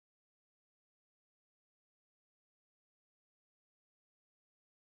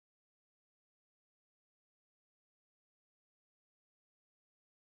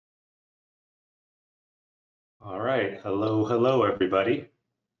All right. Hello, everybody.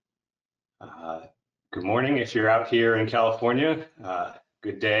 Good morning if you're out here in California.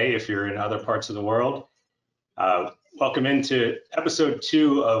 Good day if you're in other parts of the world. Welcome into episode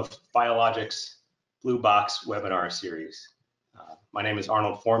 2 of BioLogic's Blue Box webinar series. My name is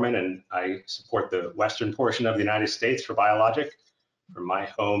Arnold Foreman, and I support the western portion of the United States for BioLogic from my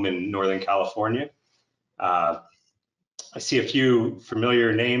home in Northern California. I see a few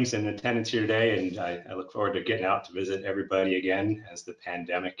familiar names in attendance here today, and I look forward to getting out to visit everybody again as the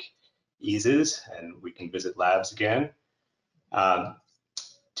pandemic eases and we can visit labs again.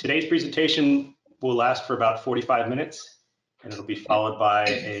 Today's presentation will last for about 45 minutes, and it'll be followed by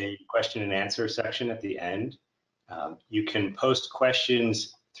a question and answer section at the end. You can post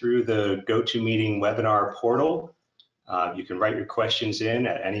questions through the GoToMeeting webinar portal. You can write your questions in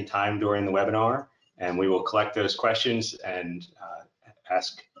at any time during the webinar, and we will collect those questions and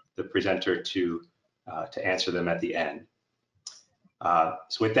ask the presenter to answer them at the end.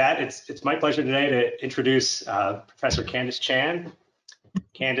 So with that, it's my pleasure today to introduce Professor Candice Chan.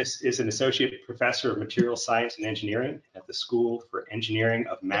 Candice is an associate professor of material science and engineering at the School for Engineering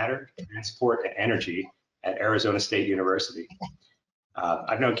of Matter, Transport, and Energy at Arizona State University.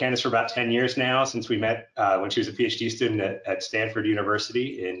 I've known Candice for about 10 years now, since we met when she was a PhD student at Stanford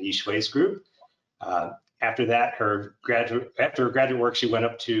University in Yi Shui's group. After that, after her graduate work, she went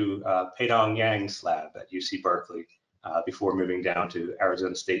up to Peidong Yang's lab at UC Berkeley before moving down to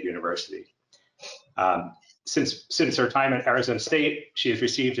Arizona State University. Since her time at Arizona State, she has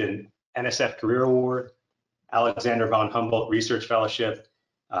received an NSF Career Award, Alexander von Humboldt Research Fellowship,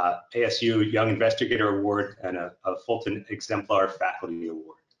 ASU Young Investigator Award, and a Fulton Exemplar Faculty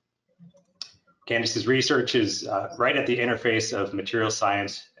Award. Candice's research is right at the interface of material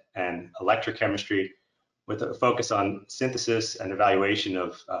science and electrochemistry, with a focus on synthesis and evaluation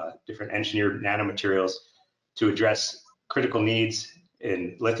of different engineered nanomaterials to address critical needs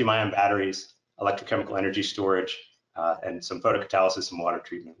in lithium-ion batteries, electrochemical energy storage, and some photocatalysis and water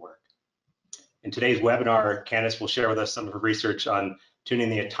treatment work. In today's webinar, Candice will share with us some of her research on tuning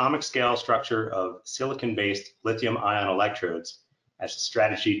the atomic scale structure of silicon-based lithium-ion electrodes as a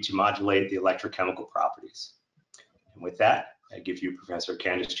strategy to modulate the electrochemical properties. And with that, I give you Professor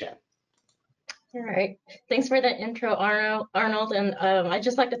Candice Chan. All right, thanks for that intro, Arnold. And I'd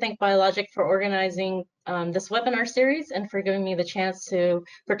just like to thank BioLogic for organizing this webinar series and for giving me the chance to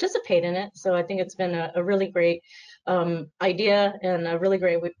participate in it. So I think it's been a really great idea and a really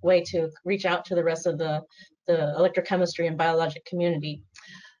great way to reach out to the rest of the electrochemistry and biologic community.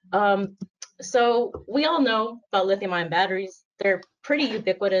 So we all know about lithium-ion batteries. They're pretty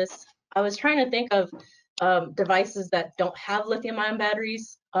ubiquitous. I was trying to think of devices that don't have lithium-ion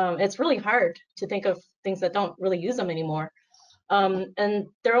batteries. It's really hard to think of things that don't really use them anymore. And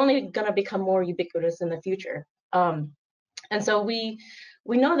they're only going to become more ubiquitous in the future. And so we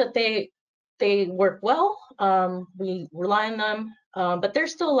know that they work well. We rely on them, but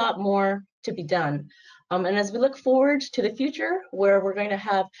there's still a lot more to be done. And as we look forward to the future, where we're going to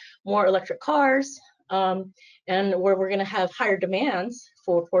have more electric cars, and where we're going to have higher demands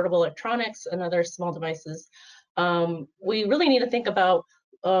for portable electronics and other small devices, we really need to think about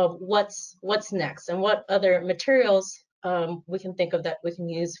what's next and what other materials we can think of that we can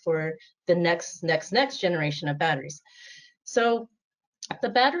use for the next generation of batteries. So the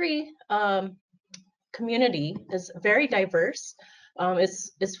battery community is very diverse.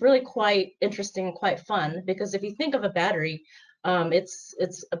 It's really quite interesting and quite fun, because if you think of a battery,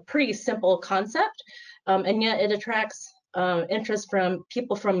 it's a pretty simple concept, and yet it attracts interest from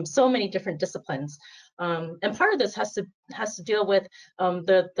people from so many different disciplines. And part of this has to deal with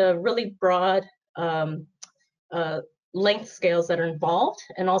the really broad length scales that are involved,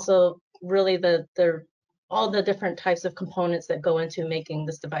 and also really all the different types of components that go into making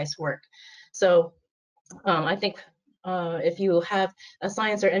this device work. So I think if you have a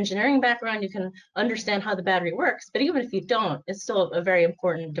science or engineering background, you can understand how the battery works. But even if you don't, it's still a very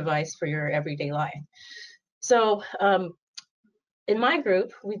important device for your everyday life. So in my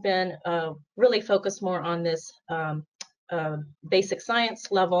group, we've been really focused more on this basic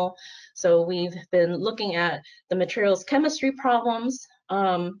science level. So we've been looking at the materials chemistry problems,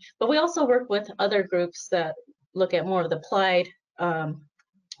 but we also work with other groups that look at more of the applied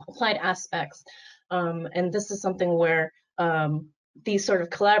aspects. And this is something where these sort of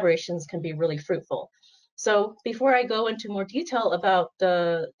collaborations can be really fruitful. So before I go into more detail about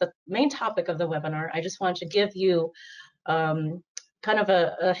the main topic of the webinar, I just want to give you kind of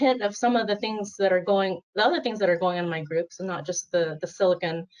a hint of some of the things that are the other things that are going on in my group, so not just the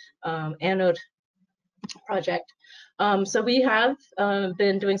silicon anode project. So we have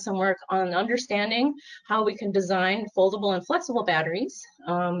been doing some work on understanding how we can design foldable and flexible batteries.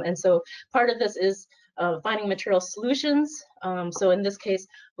 And so part of this is finding material solutions. So in this case,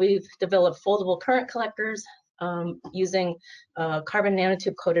 we've developed foldable current collectors using carbon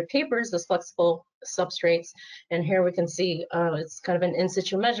nanotube coated papers as flexible substrates. And here we can see it's kind of an in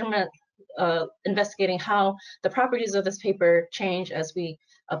situ measurement, investigating how the properties of this paper change as we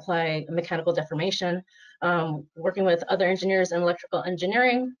apply mechanical deformation. Working with other engineers in electrical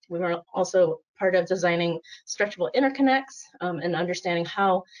engineering, we were also part of designing structural interconnects and understanding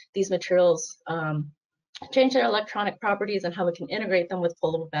how these materials change their electronic properties and how we can integrate them with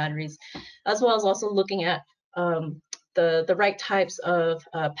foldable batteries, as well as also looking at the right types of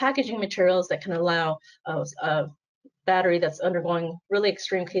packaging materials that can allow a battery that's undergoing really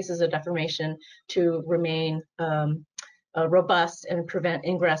extreme cases of deformation to remain robust and prevent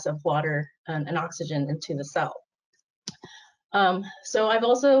ingress of water and oxygen into the cell. So I've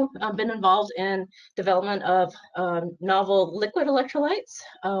also been involved in development of novel liquid electrolytes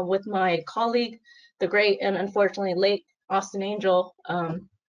with my colleague, the great and unfortunately late Austin Angel.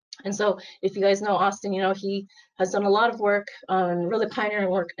 And so if you guys know Austin, you know he has done a lot of work on really pioneering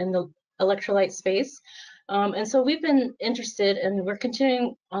work in the electrolyte space. And so we've been interested, and we're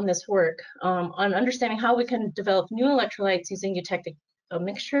continuing on this work on understanding how we can develop new electrolytes using eutectic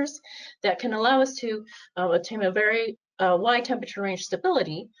mixtures that can allow us to attain a very wide temperature range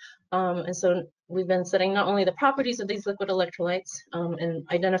stability. And so we've been studying not only the properties of these liquid electrolytes and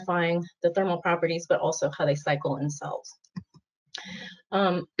identifying the thermal properties, but also how they cycle in cells.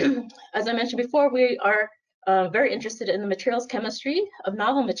 As I mentioned before, we are very interested in the materials chemistry of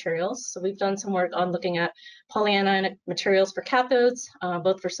novel materials. So we've done some work on looking at polyanionic materials for cathodes,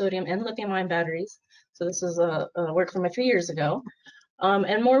 both for sodium and lithium-ion batteries. So this is a work from a few years ago.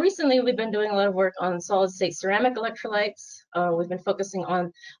 And more recently, we've been doing a lot of work on solid-state ceramic electrolytes. We've been focusing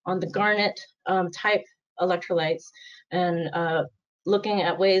on the garnet type electrolytes and looking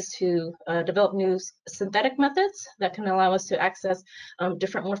at ways to develop new synthetic methods that can allow us to access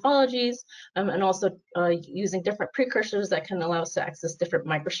different morphologies and also using different precursors that can allow us to access different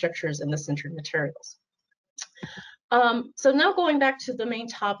microstructures in the sintered materials. So now going back to the main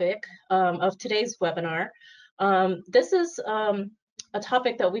topic of today's webinar, this is a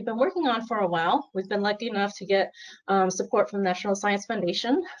topic that we've been working on for a while. We've been lucky enough to get support from the National Science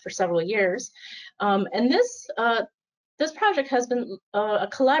Foundation for several years. And this project has been a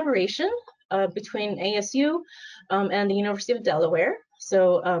collaboration between ASU and the University of Delaware.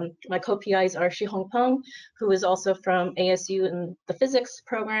 So my co-PIs are Shihong Peng, who is also from ASU in the physics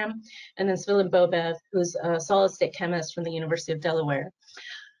program, and then Svilin Bobev, who's a solid-state chemist from the University of Delaware.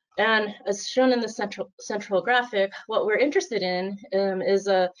 And as shown in the central graphic, what we're interested in is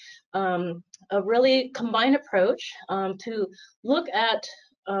a really combined approach to look at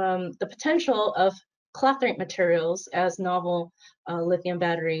the potential of clathrate materials as novel lithium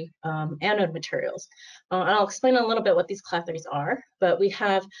battery anode materials. And I'll explain a little bit what these clathrates are, but we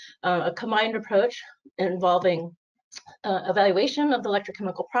have a combined approach involving evaluation of the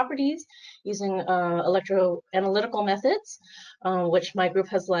electrochemical properties using electroanalytical methods, which my group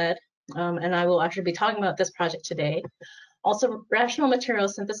has led, and I will actually be talking about this project today. Also rational material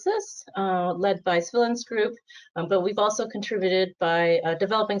synthesis, led by Svilin's group, but we've also contributed by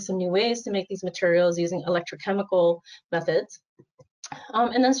developing some new ways to make these materials using electrochemical methods.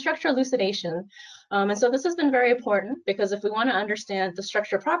 And then structure elucidation. And so this has been very important because if we want to understand the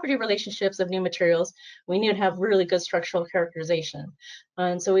structure property relationships of new materials, we need to have really good structural characterization.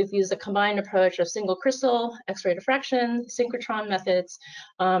 And so we've used a combined approach of single crystal, X-ray diffraction, synchrotron methods,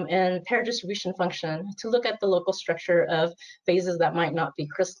 and pair distribution function to look at the local structure of phases that might not be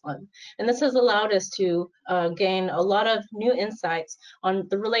crystalline. And this has allowed us to gain a lot of new insights on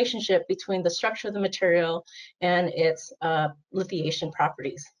the relationship between the structure of the material and its lithiation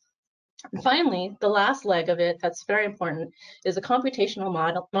properties. And finally, the last leg of it that's very important is a computational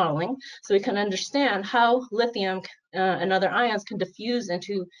modeling, so we can understand how lithium and other ions can diffuse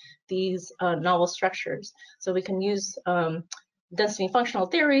into these novel structures. So we can use density functional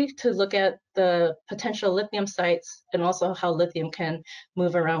theory to look at the potential lithium sites and also how lithium can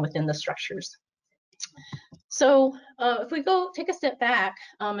move around within the structures. So if we go take a step back,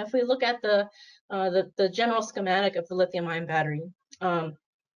 if we look at the general schematic of the lithium-ion battery,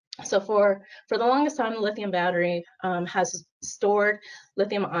 so for the longest time, the lithium battery has stored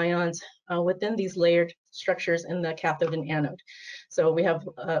lithium ions within these layered structures in the cathode and anode. So we have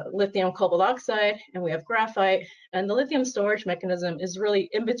lithium cobalt oxide and we have graphite, and the lithium storage mechanism is really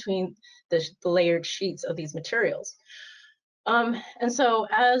in between the layered sheets of these materials. And so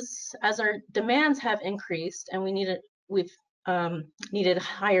as our demands have increased and we've needed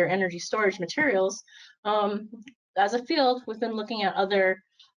higher energy storage materials, as a field, we've been looking at other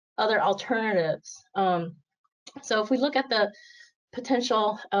alternatives. So if we look at the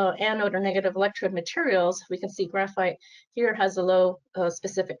potential anode or negative electrode materials, we can see graphite here has a low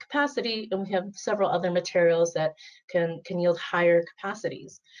specific capacity, and we have several other materials that can yield higher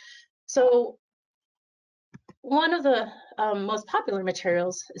capacities. So one of the most popular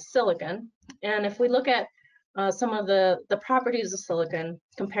materials is silicon, and if we look at some of the properties of silicon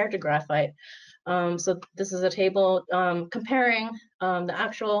compared to graphite, so this is a table comparing the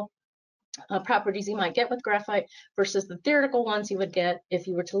actual properties you might get with graphite versus the theoretical ones you would get if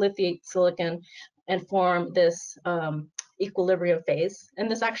you were to lithiate silicon and form this equilibrium phase. And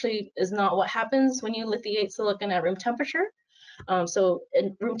this actually is not what happens when you lithiate silicon at room temperature. So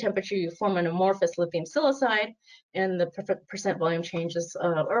in room temperature, you form an amorphous lithium silicide, and the percent volume change is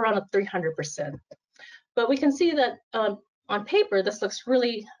around 300%. But we can see that on paper, this looks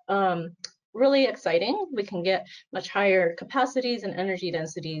really really exciting. We can get much higher capacities and energy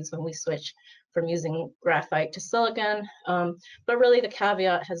densities when we switch from using graphite to silicon. But really the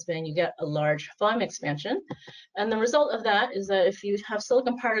caveat has been you get a large volume expansion. And the result of that is that if you have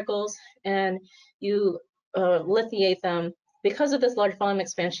silicon particles and you lithiate them, because of this large volume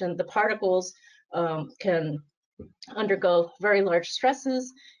expansion, the particles can undergo very large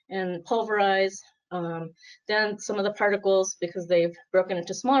stresses and pulverize. Then some of the particles, because they've broken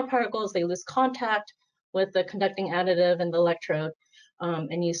into smaller particles, they lose contact with the conducting additive and the electrode,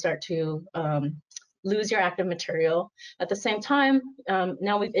 and you start to lose your active material. At the same time,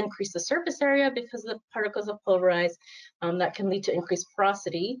 now we've increased the surface area because the particles have pulverized. That can lead to increased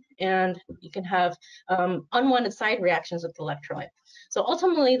porosity, and you can have unwanted side reactions with the electrolyte. So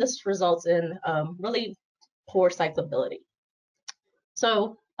ultimately, this results in really poor cyclability.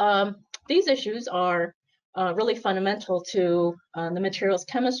 So these issues are really fundamental to the materials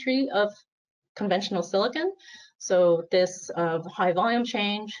chemistry of conventional silicon. So this high volume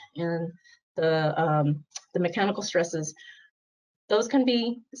change and the mechanical stresses, those can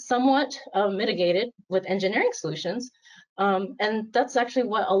be somewhat mitigated with engineering solutions. And that's actually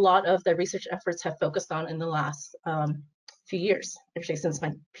what a lot of the research efforts have focused on in the last few years, actually since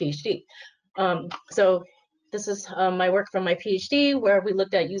my PhD. So this is my work from my PhD, where we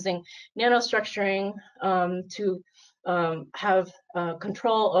looked at using nanostructuring to have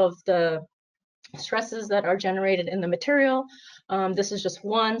control of the stresses that are generated in the material. This is just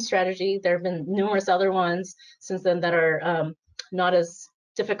one strategy. There have been numerous other ones since then that are not as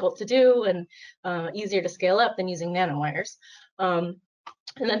difficult to do and easier to scale up than using nanowires. And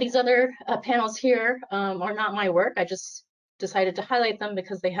then these other panels here are not my work. I just decided to highlight them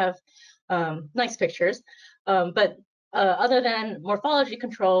because they have nice pictures. But other than morphology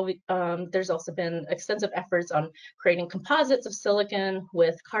control, there's also been extensive efforts on creating composites of silicon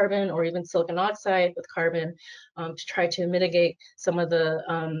with carbon, or even silicon oxide with carbon, to try to mitigate some of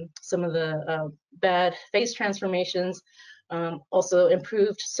the bad phase transformations. Also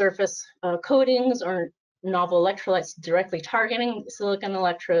improved surface coatings or novel electrolytes directly targeting silicon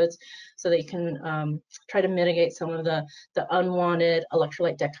electrodes, so that you can try to mitigate some of the unwanted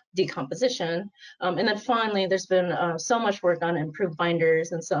electrolyte decomposition. And then finally, there's been so much work on improved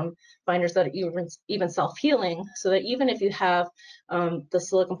binders, and some binders that are even self-healing, so that even if you have the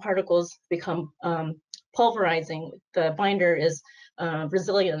silicon particles become pulverizing, the binder is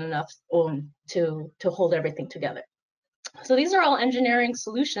resilient enough to hold everything together. So these are all engineering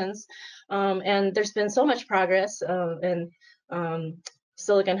solutions, and there's been so much progress, and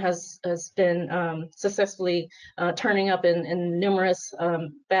silicon has been successfully turning up in numerous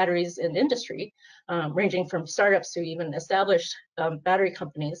batteries in industry, ranging from startups to even established battery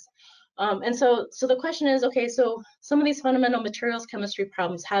companies. And so the question is, okay, so some of these fundamental materials chemistry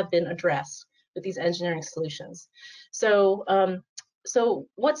problems have been addressed with these engineering solutions. So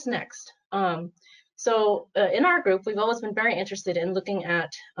what's next? So in our group, we've always been very interested in looking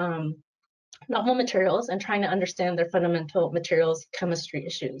at novel materials and trying to understand their fundamental materials chemistry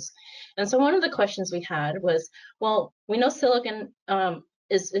issues. And so one of the questions we had was, well, we know silicon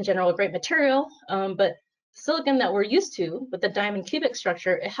is in general a great material, but silicon that we're used to with the diamond cubic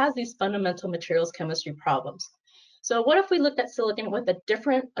structure, it has these fundamental materials chemistry problems. So what if we looked at silicon with a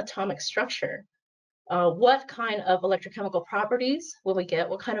different atomic structure? What kind of electrochemical properties will we get?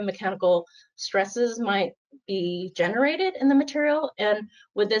 What kind of mechanical stresses might be generated in the material? And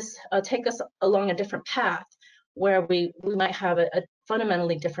would this take us along a different path where we might have a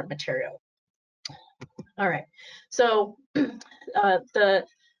fundamentally different material? All right, so the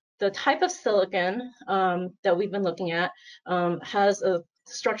the type of silicon that we've been looking at has a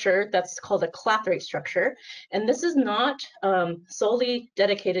structure that's called a clathrate structure. And this is not solely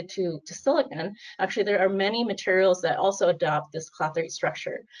dedicated to silicon. Actually, there are many materials that also adopt this clathrate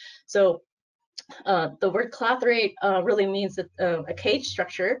structure. So the word clathrate really means a cage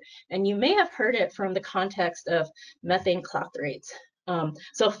structure, and you may have heard it from the context of methane clathrates.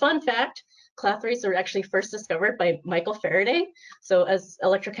 So fun fact, clathrates are actually first discovered by Michael Faraday. So as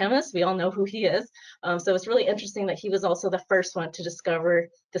electrochemists, we all know who he is. So it's really interesting that he was also the first one to discover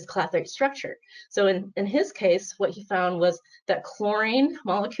this clathrate structure. So in his case, what he found was that chlorine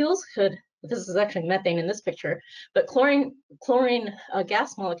molecules could, this is actually methane in this picture, but chlorine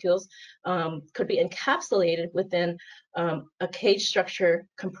gas molecules could be encapsulated within a cage structure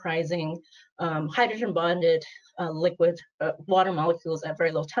comprising hydrogen bonded liquid water molecules at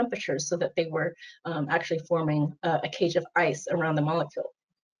very low temperatures, so that they were actually forming a cage of ice around the molecule.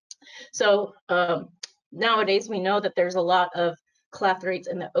 So nowadays we know that there's a lot of clathrates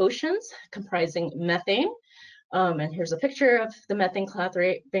in the oceans comprising methane. And here's a picture of the methane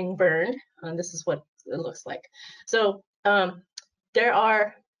clathrate being burned. And this is what it looks like. So there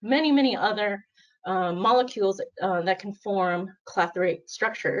are many, many other molecules that can form clathrate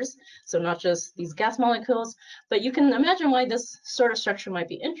structures. So not just these gas molecules, but you can imagine why this sort of structure might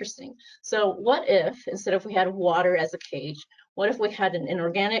be interesting. So what if, instead of we had water as a cage, what if we had an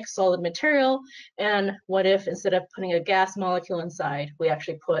inorganic solid material? And what if, instead of putting a gas molecule inside, we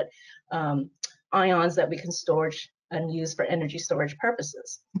actually put ions that we can store and use for energy storage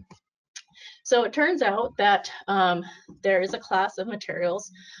purposes? So it turns out that there is a class of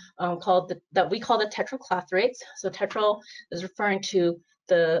materials that we call the tetraclathrates. So tetral is referring to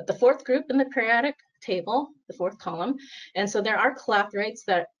the fourth group in the periodic table, the fourth column. And so there are clathrates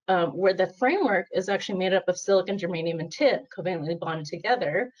that where the framework is actually made up of silicon, germanium, and tin covalently bonded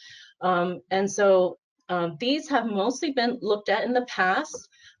together. And so these have mostly been looked at in the past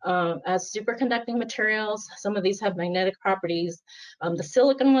as superconducting materials. Some of these have magnetic properties. The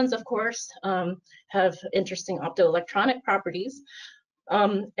silicon ones, of course, have interesting optoelectronic properties.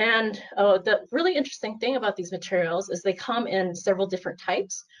 And the really interesting thing about these materials is they come in several different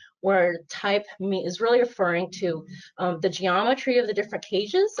types, where type is really referring to the geometry of the different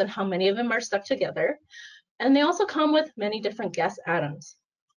cages and how many of them are stuck together. And they also come with many different gas atoms.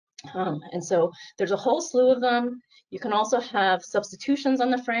 And so there's a whole slew of them. You can also have substitutions on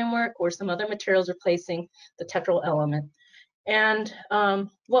the framework or some other materials replacing the tetral element. And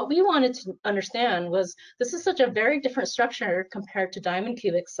what we wanted to understand was, this is such a very different structure compared to diamond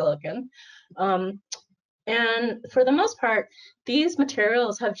cubic silicon. And for the most part, these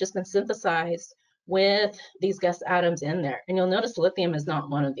materials have just been synthesized with these gas atoms in there. And you'll notice lithium is not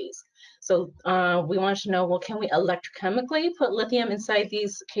one of these. So we wanted to know, well, can we electrochemically put lithium inside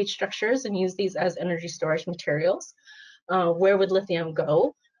these cage structures and use these as energy storage materials? Where would lithium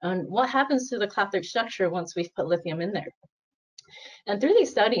go? And what happens to the clathrate structure once we've put lithium in there? And through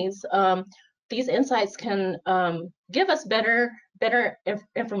these studies, these insights can give us better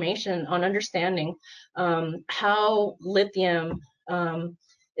information on understanding how lithium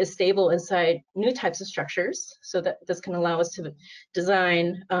is stable inside new types of structures, so that this can allow us to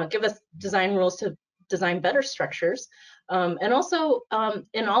design, give us design rules to design better structures. And also,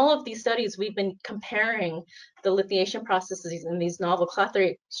 in all of these studies, we've been comparing the lithiation processes in these novel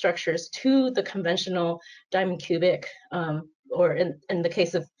clathrate structures to the conventional diamond cubic, or in the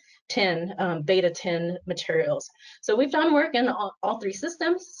case of tin, beta tin materials. So we've done work in all three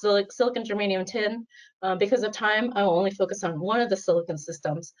systems, silicon, germanium, tin. Because of time, I will only focus on one of the silicon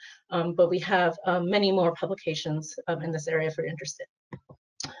systems, but we have many more publications in this area if you're interested.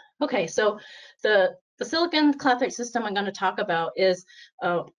 Okay, so the silicon clathrate system I'm going to talk about is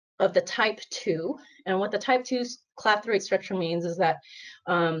of the type 2. And what the type 2 clathrate structure means is that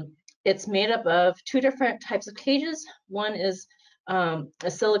it's made up of two different types of cages. One is a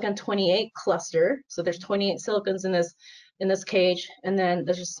silicon 28 cluster. So there's 28 silicons in this cage, and then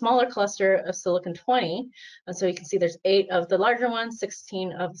there's a smaller cluster of silicon 20. And so you can see there's 8 of the larger ones,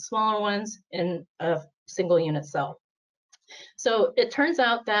 16 of the smaller ones in a single unit cell. So it turns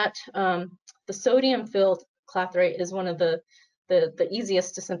out that the sodium-filled clathrate is one of the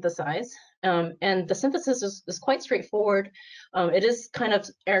easiest to synthesize. And the synthesis is quite straightforward. It is kind of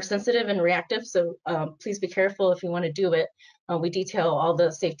air sensitive and reactive, so please be careful if you want to do it. We detail all the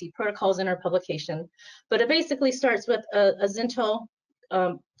safety protocols in our publication. But it basically starts with a zintal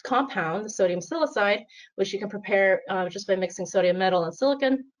compound, the sodium silicide, which you can prepare just by mixing sodium metal and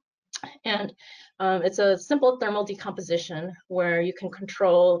silicon. And it's a simple thermal decomposition where you can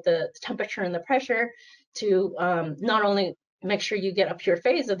control the temperature and the pressure to not only make sure you get a pure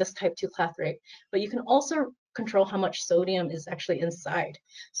phase of this type 2 clathrate, but you can also control how much sodium is actually inside.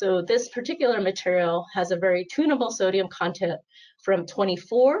 So this particular material has a very tunable sodium content from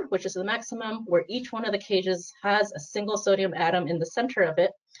 24, which is the maximum, where each one of the cages has a single sodium atom in the center of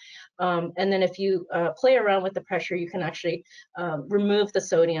it. And then if you play around with the pressure, you can actually remove the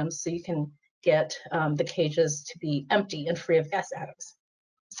sodium so you can get the cages to be empty and free of gas atoms.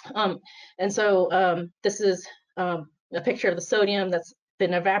 And so this is a picture of the sodium that's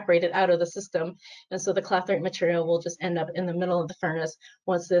been evaporated out of the system. And so the clathrate material will just end up in the middle of the furnace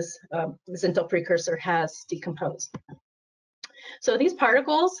once this zintal precursor has decomposed. So these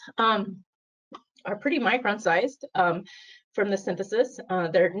particles are pretty micron sized from the synthesis.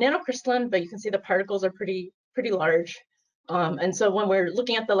 They're nanocrystalline, but you can see the particles are pretty large. And so when we're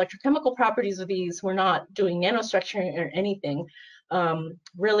looking at the electrochemical properties of these, we're not doing nanostructuring or anything.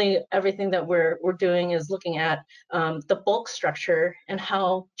 Really, everything that we're doing is looking at the bulk structure and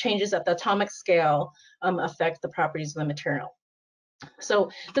how changes at the atomic scale affect the properties of the material. So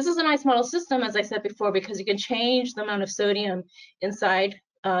this is a nice model system, as I said before, because you can change the amount of sodium inside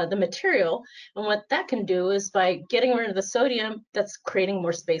the material. And what that can do is by getting rid of the sodium, that's creating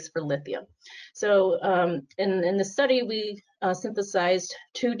more space for lithium. So in the study, we synthesized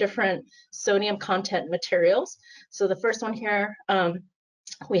 2 different sodium content materials. So the first one here,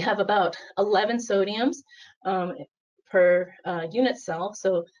 we have about 11 sodiums per unit cell.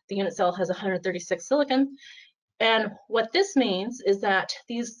 So the unit cell has 136 silicon. And what this means is that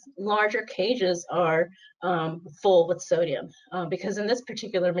these larger cages are full with sodium, because in this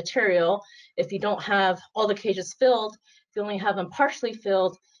particular material, if you don't have all the cages filled, if you only have them partially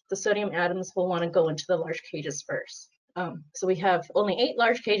filled, the sodium atoms will want to go into the large cages first. So we have only 8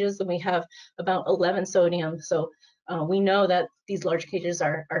 large cages and we have about 11 sodium. So we know that these large cages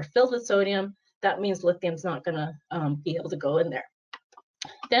are filled with sodium. That means lithium's not going to be able to go in there.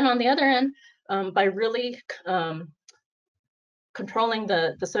 Then on the other end, by really controlling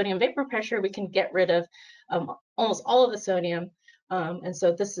the sodium vapor pressure, we can get rid of almost all of the sodium. And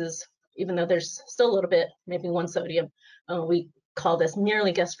so this is, even though there's still a little bit, maybe 1 sodium, we call this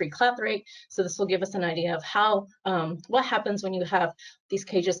nearly gas-free clathrate. So this will give us an idea of how, what happens when you have these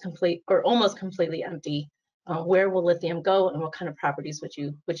cages complete or almost completely empty. Where will lithium go, and what kind of properties would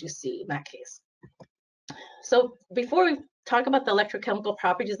you see in that case? So before we talk about the electrochemical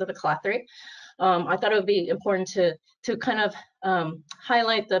properties of the clathrate, I thought it would be important to kind of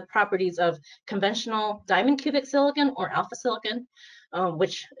highlight the properties of conventional diamond cubic silicon or alpha silicon,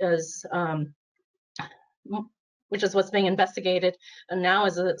 which is what's being investigated now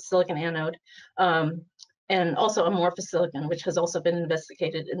as a silicon anode, and also amorphous silicon, which has also been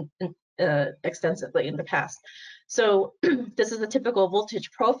investigated extensively in the past. So this is a typical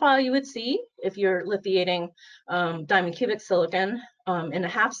voltage profile you would see if you're lithiating diamond cubic silicon in a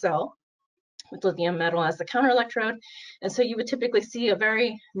half cell with lithium metal as the counter electrode. And so you would typically see a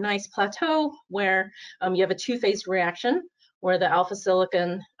very nice plateau where you have a 2-phase reaction where the alpha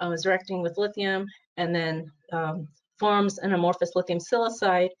silicon is reacting with lithium and then forms an amorphous lithium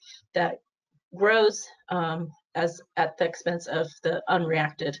silicide that grows as at the expense of the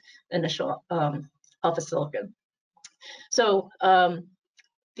unreacted initial alpha silicon. So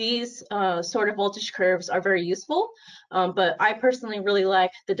these sort of voltage curves are very useful, but I personally really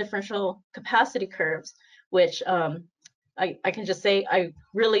like the differential capacity curves, which I can just say I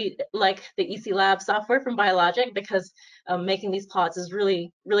really like the EC Lab software from BioLogic, because making these plots is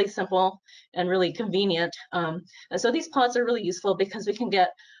really simple and really convenient. And so these plots are really useful because we can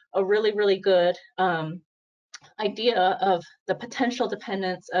get a really good idea of the potential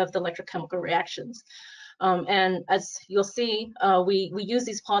dependence of the electrochemical reactions. And as you'll see, we use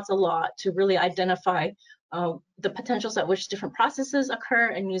these plots a lot to really identify the potentials at which different processes occur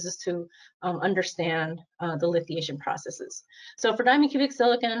and use this to understand the lithiation processes. So for diamond cubic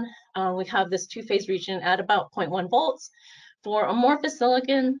silicon, we have this 2-phase region at about 0.1 volts. For amorphous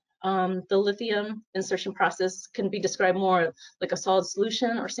silicon, the lithium insertion process can be described more like a solid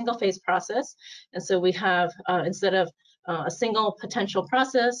solution or single-phase process. And so we have, instead of a single potential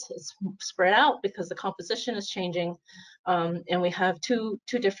process, it's spread out because the composition is changing, and we have two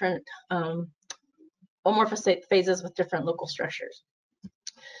different amorphous phases with different local structures.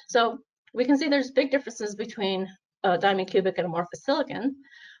 So we can see there's big differences between diamond cubic and amorphous silicon.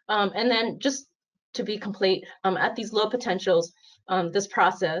 And then just to be complete, at these low potentials, this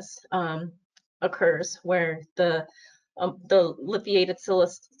process occurs where the lithiated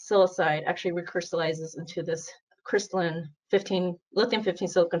silicide actually recrystallizes into this crystalline lithium-15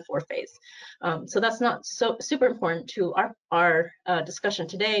 silicon 4-phase. So that's not so super important to our discussion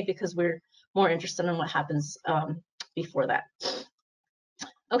today, because we're more interested in what happens before that.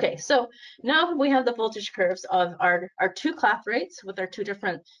 Okay, so now we have the voltage curves of our two clathrates with our two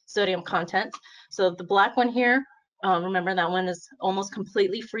different sodium contents. So the black one here, remember that one is almost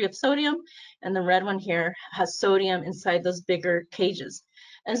completely free of sodium, and the red one here has sodium inside those bigger cages.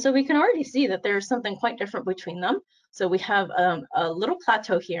 And so we can already see that there's something quite different between them. So we have a little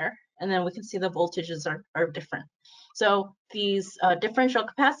plateau here, and then we can see the voltages are different. So these differential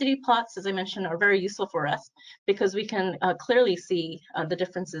capacity plots, as I mentioned, are very useful for us because we can clearly see the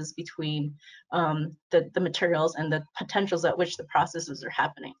differences between the materials and the potentials at which the processes are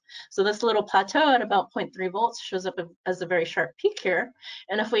happening. So this little plateau at about 0.3 volts shows up as a very sharp peak here.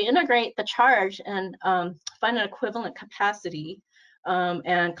 And if we integrate the charge and find an equivalent capacity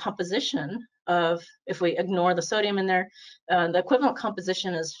and composition of, if we ignore the sodium in there, the equivalent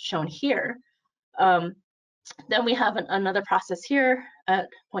composition is shown here. Then we have another process here at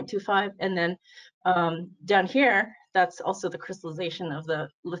 0.25, and then down here, that's also the crystallization of the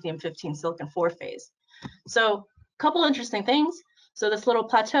lithium-15 silicon 4 phase. So a couple interesting things. So this little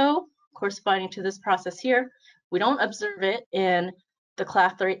plateau corresponding to this process here, we don't observe it in the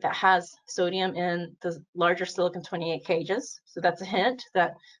clathrate that has sodium in the larger silicon 28 cages. So that's a hint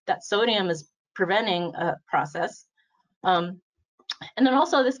that that sodium is preventing a process. And then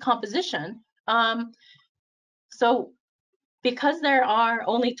also this composition. So because there are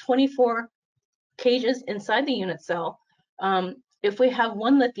only 24 cages inside the unit cell, if we have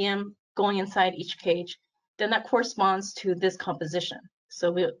one lithium going inside each cage, then that corresponds to this composition. So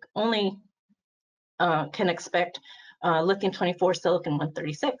we only can expect lithium-24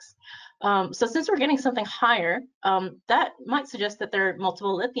 silicon-136. So since we're getting something higher, that might suggest that there are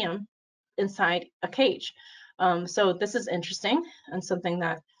multiple lithium inside a cage. So this is interesting and something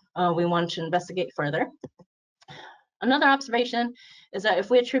that we want to investigate further. Another observation is that if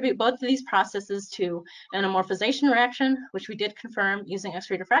we attribute both of these processes to an amorphization reaction, which we did confirm using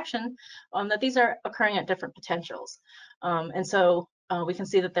X-ray diffraction, that these are occurring at different potentials. And so we can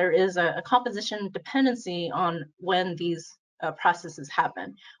see that there is a composition dependency on when these processes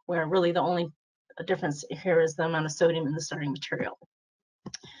happen, where really the only difference here is the amount of sodium in the starting material.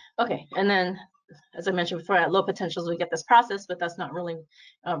 Okay, and then as I mentioned before, at low potentials we get this process, but that's not really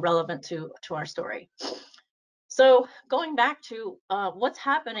relevant to our story. So going back to what's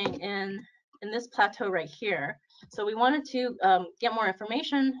happening in this plateau right here. So we wanted to get more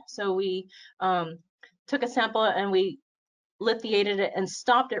information. So we took a sample and we lithiated it and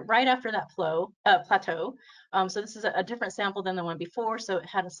stopped it right after that plateau. So this is a different sample than the one before. So it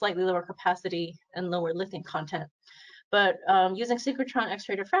had a slightly lower capacity and lower lithium content. But using synchrotron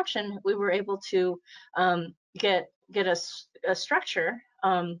X-ray diffraction, we were able to get a structure.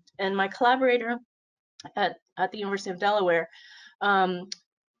 And my collaborator at the University of Delaware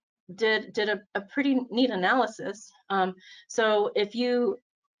did a pretty neat analysis. So if you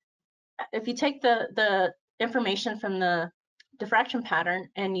take the information from the diffraction pattern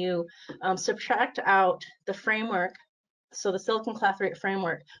and you subtract out the framework, so the silicon clathrate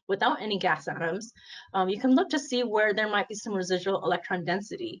framework without any gas atoms, you can look to see where there might be some residual electron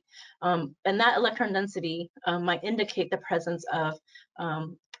density. And that electron density might indicate the presence of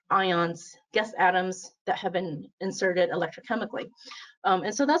ions, gas atoms that have been inserted electrochemically.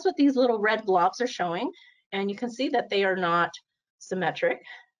 And so that's what these little red blobs are showing. And you can see that they are not symmetric.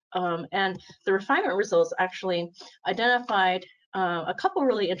 And the refinement results actually identified a couple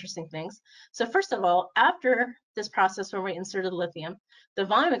really interesting things. So first of all, after this process where we inserted lithium, the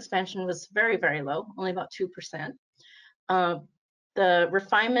volume expansion was very, very low, only about 2%. The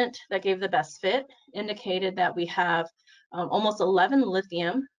refinement that gave the best fit indicated that we have almost 11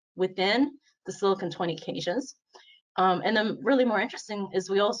 lithium within the silicon 20 cages. And then really more interesting is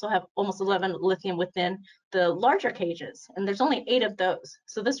we also have almost 11 lithium within the larger cages, and there's only 8 of those.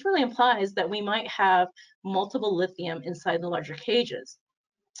 So this really implies that we might have multiple lithium inside the larger cages.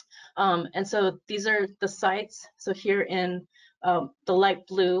 And so these are the sites. So here in the light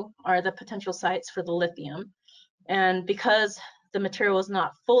blue are the potential sites for the lithium. And because the material is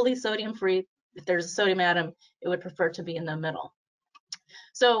not fully sodium free, if there's a sodium atom, it would prefer to be in the middle.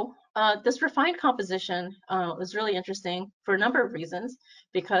 So this refined composition was really interesting for a number of reasons,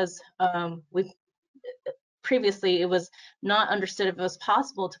 because previously it was not understood if it was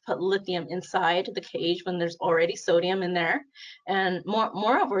possible to put lithium inside the cage when there's already sodium in there. And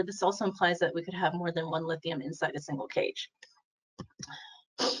moreover, this also implies that we could have more than one lithium inside a single cage.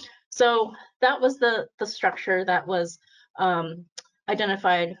 So that was the structure that was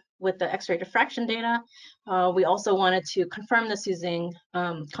identified with the X-ray diffraction data. We also wanted to confirm this using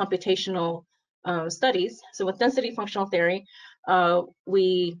computational studies. So with density functional theory,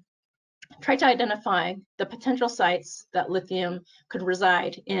 we try to identify the potential sites that lithium could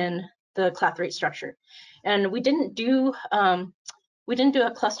reside in the clathrate structure. And we didn't do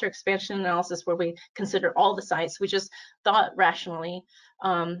a cluster expansion analysis where we consider all the sites. We just thought rationally.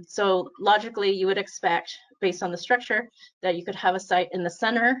 So logically, you would expect, based on the structure, that you could have a site in the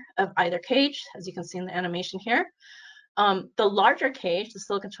center of either cage, as you can see in the animation here. The larger cage, the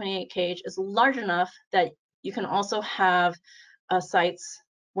silicon-28 cage, is large enough that you can also have sites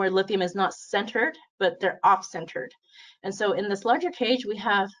where lithium is not centered, but they're off-centered. And so in this larger cage, we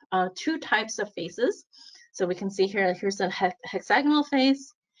have two types of faces. So we can see here, here's a hexagonal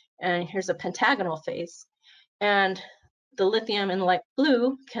face, and here's a pentagonal face. And the lithium in light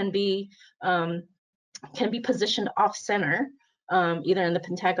blue can be positioned off-center, either in the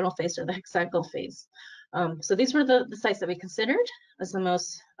pentagonal face or the hexagonal face. So these were the sites that we considered as the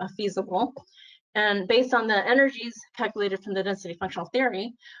most feasible. And based on the energies calculated from the density functional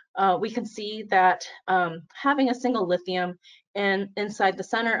theory, we can see that having a single lithium inside the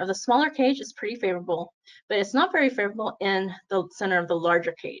center of the smaller cage is pretty favorable, but it's not very favorable in the center of the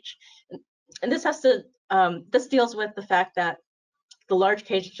larger cage. And this this deals with the fact that the large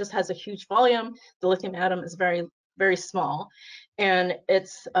cage just has a huge volume. The lithium atom is very, very small, and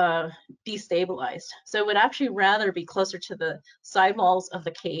it's destabilized. So it would actually rather be closer to the side walls of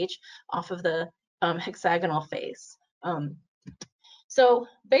the cage off of the hexagonal face. So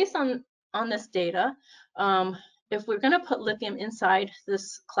based on this data, if we're going to put lithium inside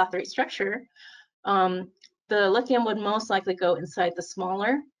this clathrate structure, the lithium would most likely go inside the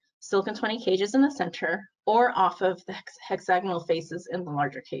smaller silicon-20 cages in the center, or off of the hexagonal faces in the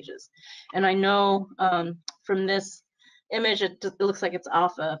larger cages. And I know from this image, it looks like it's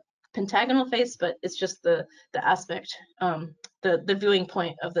off a pentagonal face, but it's just the aspect, the viewing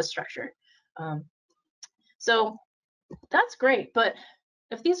point of the structure. So that's great, but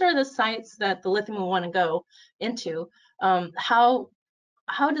if these are the sites that the lithium will want to go into, how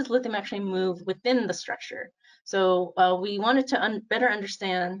does lithium actually move within the structure? So we wanted to better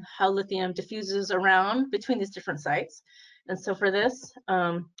understand how lithium diffuses around between these different sites. And so for this,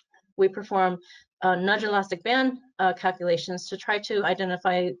 we perform nudge elastic band calculations to try to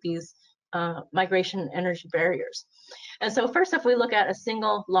identify these migration energy barriers. And so first, if we look at a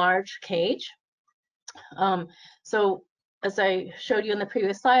single large cage, so as I showed you in the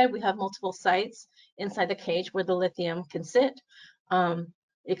previous slide, we have multiple sites inside the cage where the lithium can sit.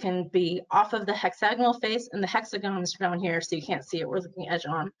 It can be off of the hexagonal face, and the hexagon is down here, so you can't see it. We're looking edge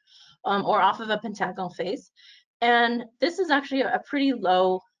on, or off of a pentagonal face. And this is actually a pretty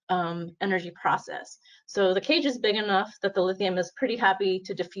low energy process. So the cage is big enough that the lithium is pretty happy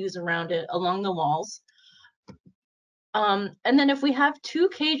to diffuse around it along the walls. And then if we have two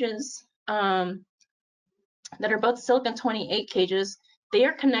cages that are both silicon-28 cages, they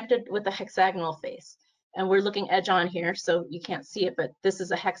are connected with a hexagonal face. And we're looking edge on here, so you can't see it, but this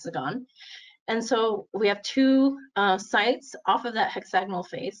is a hexagon. And so we have two sites off of that hexagonal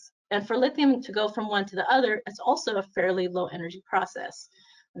face. And for lithium to go from one to the other, it's also a fairly low energy process.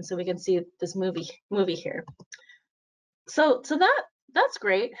 And so we can see this movie here. So that's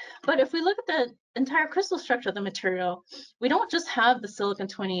great. But if we look at the entire crystal structure of the material, we don't just have the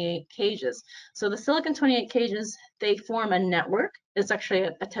silicon-28 cages. So the silicon-28 cages, they form a network. It's actually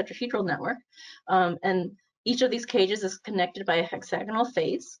a tetrahedral network. And each of these cages is connected by a hexagonal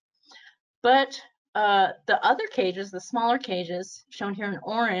face. But the other cages, the smaller cages, shown here in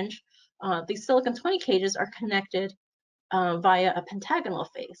orange, these silicon-20 cages are connected via a pentagonal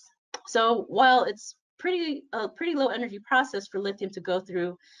face. So while it's a pretty low energy process for lithium to go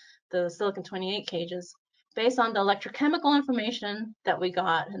through the silicon-28 cages, based on the electrochemical information that we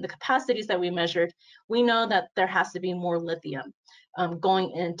got and the capacities that we measured, we know that there has to be more lithium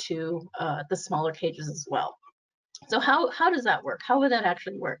going into the smaller cages as well. So how does that work? How would that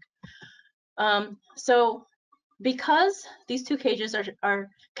actually work? So because these two cages are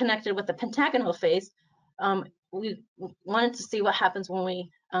connected with the pentagonal face, we wanted to see what happens when we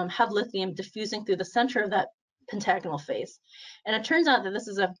have lithium diffusing through the center of that pentagonal face. And it turns out that this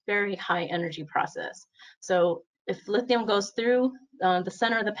is a very high energy process. So if lithium goes through the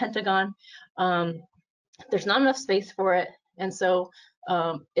center of the pentagon, there's not enough space for it. And so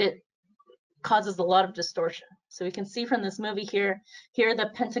it causes a lot of distortion. So we can see from this movie here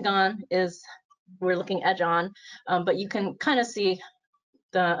the pentagon is, we're looking edge on, but you can kind of see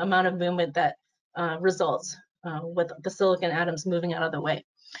the amount of movement that results with the silicon atoms moving out of the way.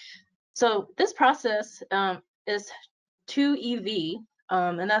 So this process is 2 eV,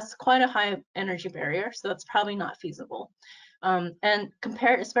 and that's quite a high energy barrier, so that's probably not feasible. And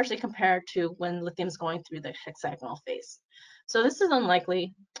especially compared to when lithium is going through the hexagonal face. So this is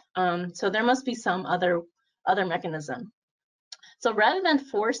unlikely. So there must be some other mechanism. So rather than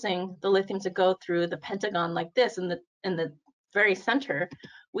forcing the lithium to go through the pentagon like this in the very center,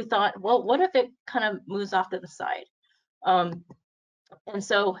 we thought, well, what if it kind of moves off to the side? And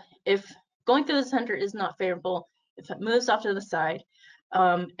so if going through the center is not favorable, if it moves off to the side,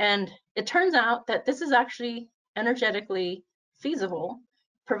 and it turns out that this is actually energetically feasible,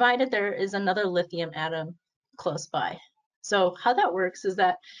 provided there is another lithium atom close by. So how that works is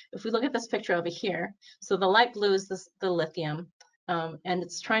that if we look at this picture over here, so the light blue is the lithium, and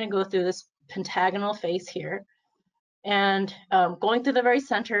it's trying to go through this pentagonal face here. And going through the very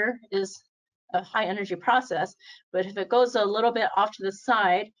center is a high energy process, but if it goes a little bit off to the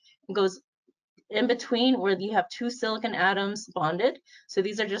side and goes in between where you have two silicon atoms bonded, so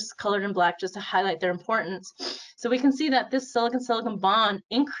these are just colored in black just to highlight their importance. So we can see that this silicon-silicon bond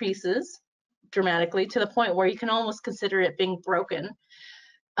increases dramatically to the point where you can almost consider it being broken.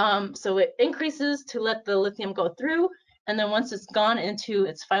 So it increases to let the lithium go through, and then once it's gone into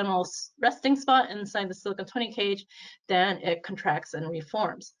its final resting spot inside the silicon-20 cage, then it contracts and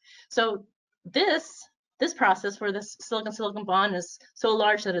reforms. So this process where this silicon-silicon bond is so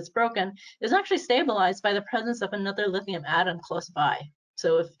large that it's broken is actually stabilized by the presence of another lithium atom close by.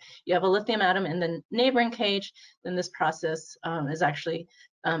 So if you have a lithium atom in the neighboring cage, then this process is actually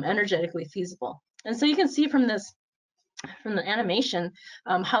energetically feasible. And so you can see from this, from the animation,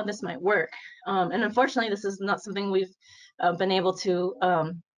 how this might work. And unfortunately, this is not something we've been able to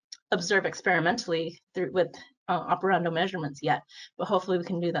observe experimentally with operando measurements yet, but hopefully we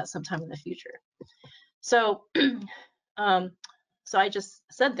can do that sometime in the future. So, so I just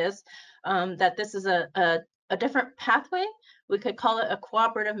said this, that this is a different pathway. We could call it a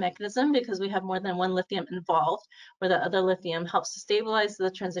cooperative mechanism because we have more than one lithium involved, where the other lithium helps to stabilize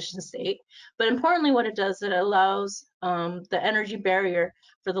the transition state. But importantly, what it does, it allows the energy barrier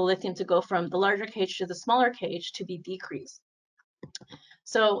for the lithium to go from the larger cage to the smaller cage to be decreased.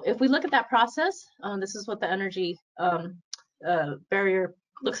 So if we look at that process, this is what the energy barrier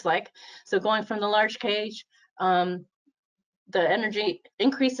looks like. So going from the large cage, the energy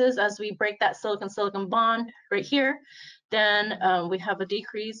increases as we break that silicon-silicon bond right here. Then we have a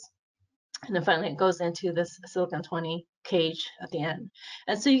decrease, and then finally it goes into this silicon-20 cage at the end.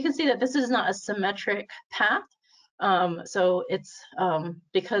 And so you can see that this is not a symmetric path. So it's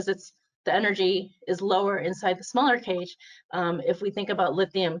because the energy is lower inside the smaller cage. If we think about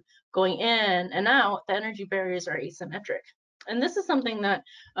lithium going in and out, the energy barriers are asymmetric. And this is something that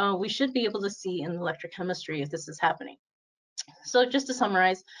we should be able to see in electrochemistry if this is happening. So just to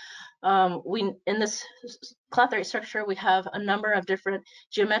summarize, in this clathrate structure, we have a number of different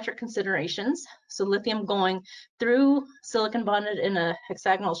geometric considerations. So lithium going through silicon bonded in a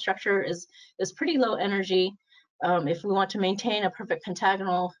hexagonal structure is pretty low energy. If we want to maintain a perfect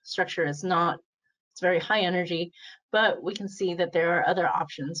pentagonal structure, it's very high energy, but we can see that there are other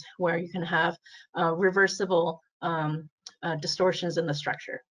options where you can have reversible distortions in the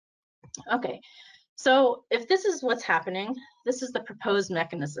structure. Okay, so if this is what's happening, this is the proposed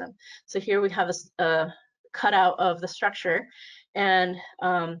mechanism. So here we have a cutout of the structure, and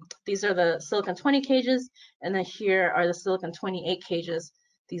these are the silicon-20 cages, and then here are the silicon-28 cages,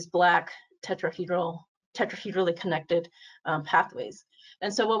 these black tetrahedrally connected pathways.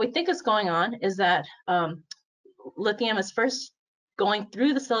 And so what we think is going on is that lithium is first going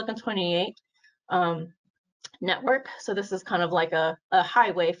through the silicon-28 network. So this is kind of like a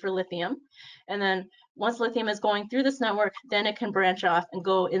highway for lithium. And then once lithium is going through this network, then it can branch off and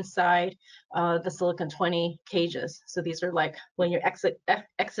go inside the silicon-20 cages. So these are like when you're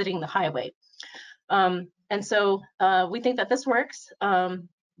exiting the highway. And so we think that this works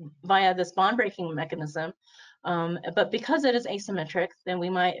via this bond breaking mechanism. But because it is asymmetric, then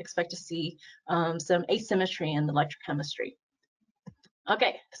we might expect to see some asymmetry in the electrochemistry.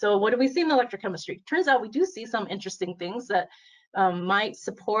 Okay, so what do we see in electrochemistry? Turns out we do see some interesting things that might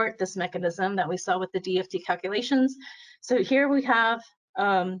support this mechanism that we saw with the DFT calculations. So here we have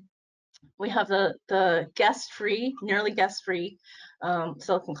the guest-free, nearly guest-free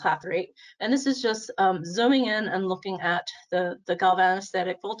silicon clathrate, and this is just zooming in and looking at the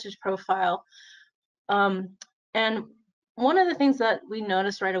galvanostatic voltage profile. And one of the things that we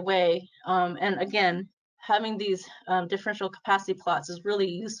noticed right away, and again, having these differential capacity plots is really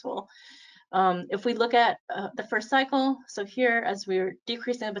useful. If we look at the first cycle, so here as we're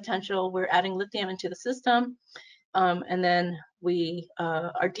decreasing the potential, we're adding lithium into the system, and then we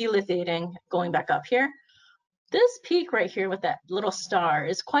are delithiating, going back up here. This peak right here with that little star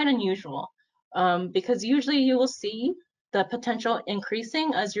is quite unusual because usually you will see the potential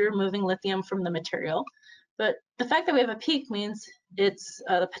increasing as you're removing lithium from the material. But the fact that we have a peak means it's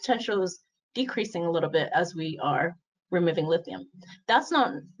the potential is decreasing a little bit as we are removing lithium. That's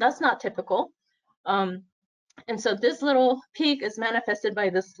not typical. And so this little peak is manifested by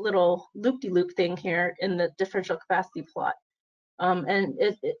this little loop-de-loop thing here in the differential capacity plot. And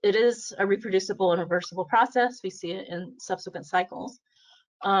it is a reproducible and reversible process. We see it in subsequent cycles.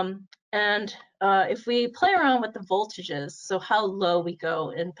 If we play around with the voltages, so how low we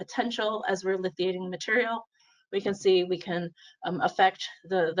go in potential as we're lithiating material, we can see we can affect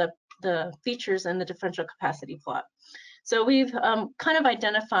the features in the differential capacity plot. So we've kind of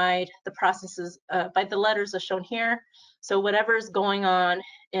identified the processes by the letters as shown here. So whatever's going on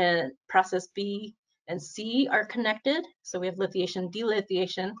in process B and C are connected. So we have lithiation,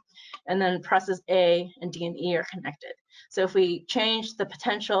 delithiation, and then process A and D and E are connected. So if we change the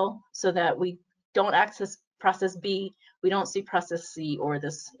potential so that we don't access process B, we don't see process C or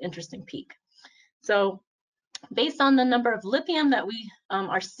this interesting peak. So based on the number of lithium that we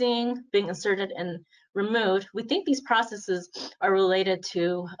are seeing being inserted and removed, we think these processes are related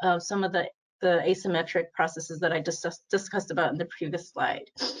to some of the asymmetric processes that I discussed about in the previous slide.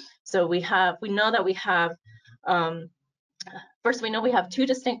 So we know that we have, first we know we have two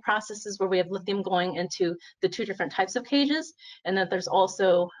distinct processes where we have lithium going into the two different types of cages, and that there's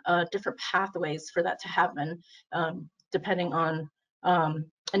also different pathways for that to happen depending on,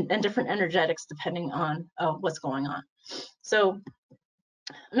 and different energetics depending on what's going on. So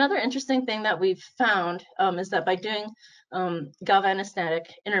another interesting thing that we've found is that by doing galvanostatic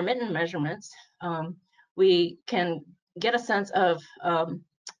intermittent measurements, we can get a sense of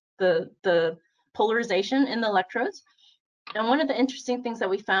the polarization in the electrodes. And one of the interesting things that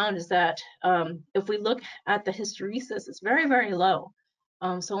we found is that if we look at the hysteresis, it's very, very low.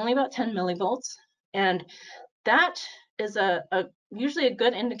 So only about 10 millivolts. And that is usually a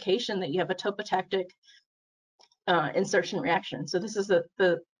good indication that you have a topotactic insertion reaction. So this is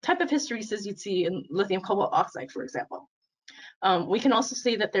the type of hysteresis you'd see in lithium cobalt oxide, for example. We can also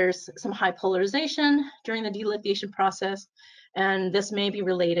see that there's some high polarization during the delithiation process, and this may be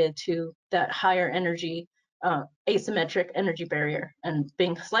related to that higher energy asymmetric energy barrier and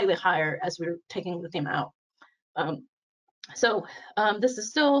being slightly higher as we're taking lithium out. This is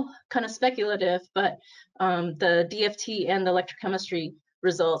still kind of speculative, but the DFT and the electrochemistry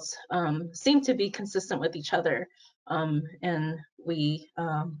results seem to be consistent with each other, and we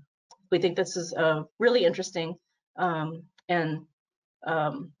think this is a really interesting and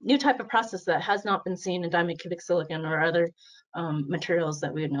new type of process that has not been seen in diamond cubic silicon or other materials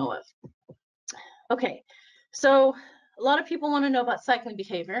that we would know of. Okay, so a lot of people want to know about cycling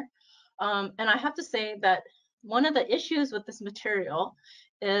behavior, and I have to say that one of the issues with this material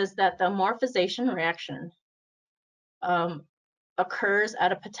is that the amorphization reaction occurs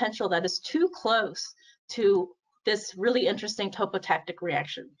at a potential that is too close to this really interesting topotactic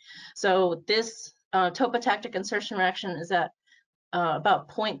reaction. So this topotactic insertion reaction is at about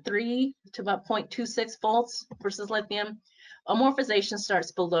 0.3 to about 0.26 volts versus lithium. Amorphization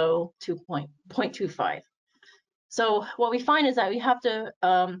starts below 0.25. So what we find is that we have to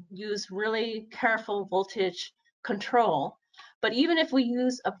use really careful voltage control. But even if we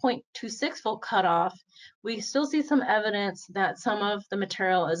use a 0.26 volt cutoff, we still see some evidence that some of the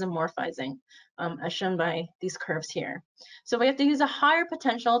material is amorphizing, as shown by these curves here. So we have to use a higher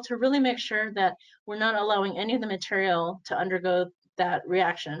potential to really make sure that we're not allowing any of the material to undergo that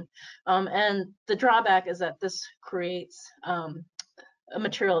reaction. And the drawback is that this creates a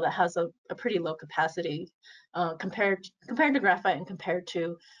material that has a pretty low capacity compared to graphite and compared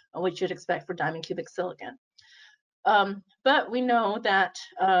to what you'd expect for diamond cubic silicon. But we know that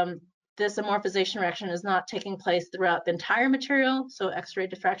this amorphization reaction is not taking place throughout the entire material, so X-ray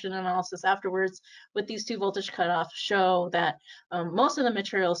diffraction analysis afterwards with these two voltage cutoffs show that most of the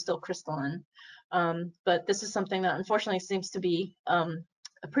material is still crystalline. But this is something that unfortunately seems to be a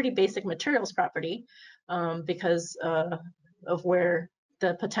pretty basic materials property because of where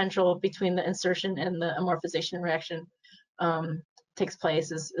the potential between the insertion and the amorphization reaction takes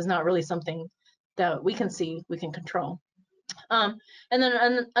place is not really something that we can see, we can control. And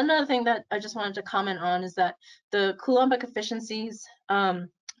then another thing that I just wanted to comment on is that the Coulombic efficiencies,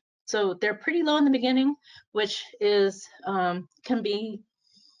 so they're pretty low in the beginning, which is can be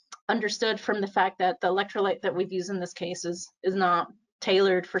understood from the fact that the electrolyte that we've used in this case is not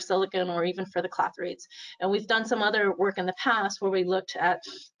tailored for silicon or even for the clathorates. And we've done some other work in the past where we looked at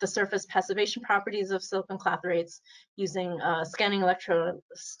the surface passivation properties of silicon clathorates using scanning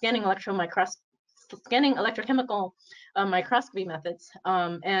electrochemical microscopy methods.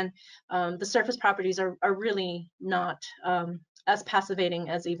 The surface properties are really not as passivating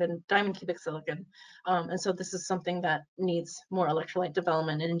as even diamond cubic silicon. And so this is something that needs more electrolyte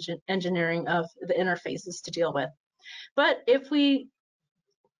development and engineering of the interfaces to deal with. But if we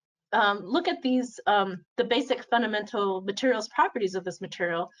look at these, the basic fundamental materials properties of this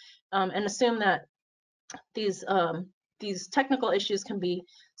material, and assume that these technical issues can be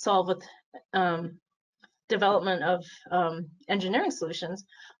solved with development of engineering solutions,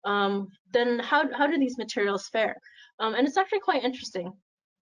 then how do these materials fare? And it's actually quite interesting.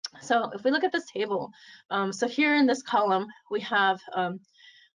 So if we look at this table, so here in this column, we have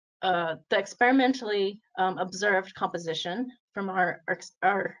the experimentally observed composition from our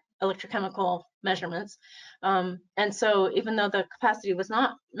electrochemical measurements. And so even though the capacity was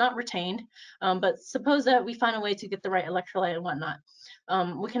not retained, but suppose that we find a way to get the right electrolyte and whatnot,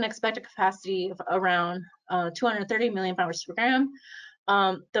 we can expect a capacity of around 230 million powers per gram.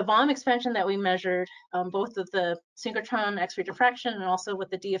 The volume expansion that we measured, both with the synchrotron X-ray diffraction and also with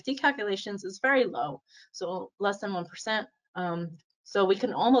the DFT calculations, is very low, so less than 1%. So we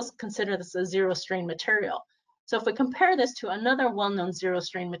can almost consider this a zero-strain material. So if we compare this to another well-known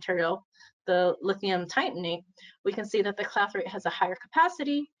zero-strain material, the lithium titanate, we can see that the clathrate has a higher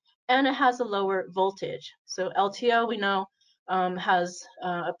capacity and it has a lower voltage. So LTO, we know, has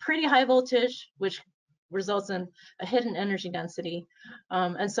a pretty high voltage, which results in a hidden energy density.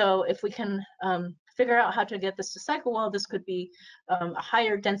 And so if we can figure out how to get this to cycle well, this could be a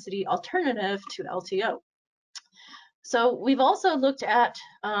higher density alternative to LTO. So we've also looked at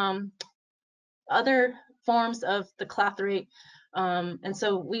other forms of the clathrate. And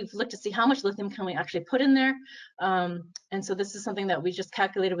so we've looked to see how much lithium can we actually put in there. And so this is something that we just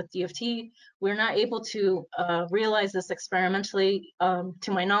calculated with DFT. We're not able to realize this experimentally,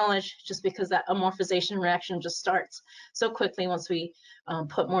 to my knowledge, just because that amorphization reaction just starts so quickly once we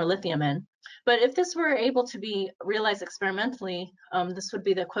put more lithium in. But if this were able to be realized experimentally, this would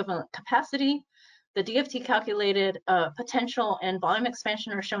be the equivalent capacity. The DFT calculated potential and volume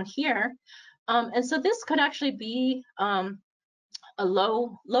expansion are shown here. And so this could actually be a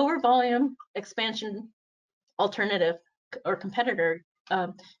lower volume expansion alternative or competitor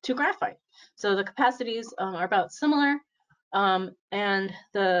to graphite. So the capacities are about similar, but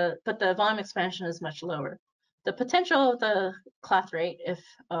the volume expansion is much lower. The potential of the clathrate, if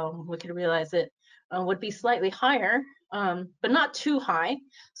we could realize it, would be slightly higher, but not too high.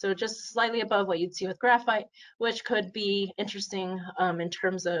 So just slightly above what you'd see with graphite, which could be interesting in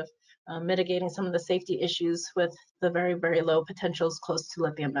terms of mitigating some of the safety issues with the very, very low potentials close to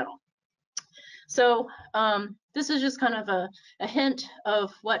lithium metal. So this is just kind of a hint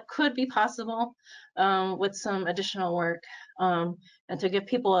of what could be possible with some additional work, and to give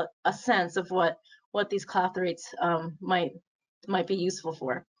people a sense of what these clathrates might be useful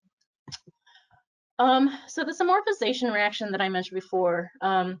for. So this amorphization reaction that I mentioned before,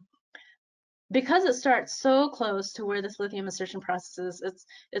 because it starts so close to where this lithium insertion process is,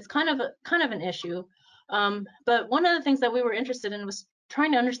 it's kind of an issue. But one of the things that we were interested in was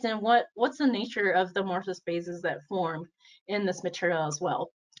trying to understand what's the nature of the amorphous phases that form in this material as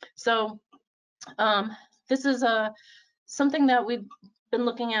well. So this is something that we've been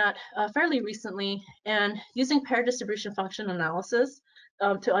looking at fairly recently, and using pair distribution function analysis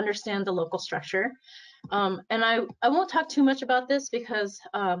to understand the local structure. And I won't talk too much about this because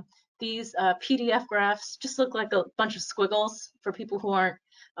these PDF graphs just look like a bunch of squiggles for people who aren't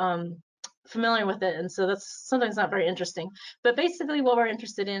familiar with it, and so that's something that's not very interesting. But basically what we're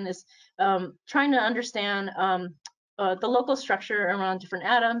interested in is trying to understand the local structure around different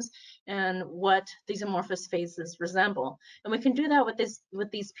atoms and what these amorphous phases resemble. And we can do that with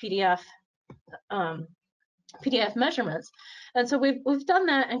these PDF measurements. And so we've done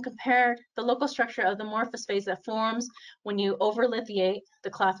that and compared the local structure of the amorphous phase that forms when you overlithiate the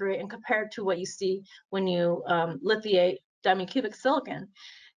clathrate and compared to what you see when you lithiate diamond cubic silicon.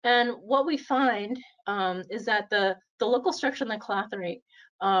 And what we find is that the local structure in the clathrate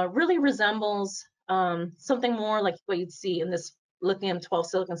really resembles something more like what you'd see in this lithium 12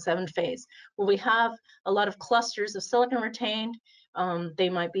 silicon 7 phase, where we have a lot of clusters of silicon retained. They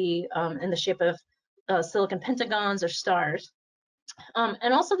might be in the shape of silicon pentagons or stars.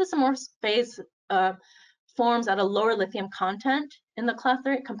 And also this amorphous phase forms at a lower lithium content in the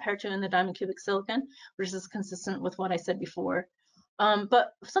clathrate compared to in the diamond cubic silicon, which is consistent with what I said before.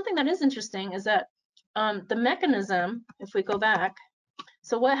 But something that is interesting is that the mechanism, if we go back,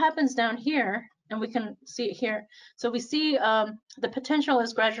 so what happens down here, and we can see it here, so we see the potential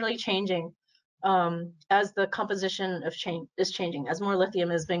is gradually changing as the composition is changing, as more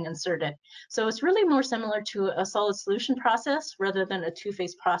lithium is being inserted. So it's really more similar to a solid solution process rather than a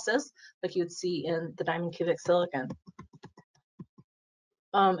two-phase process like you'd see in the diamond cubic silicon.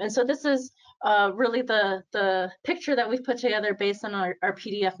 And so this is really the picture that we've put together based on our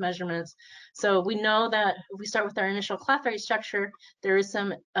PDF measurements. So we know that if we start with our initial clathrate structure, there is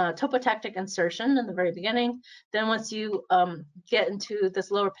some topotactic insertion in the very beginning. Then once you get into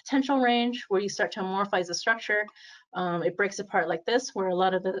this lower potential range where you start to amorphize the structure, it breaks apart like this, where a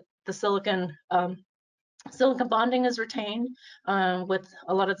lot of the silicon bonding is retained, with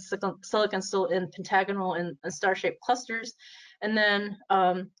a lot of the silicon still in pentagonal and star-shaped clusters. And then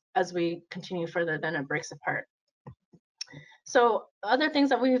as we continue further, then it breaks apart. So other things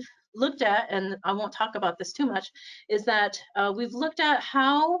that we've looked at, and I won't talk about this too much, is that we've looked at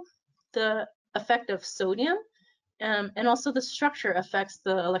how the effect of sodium and also the structure affects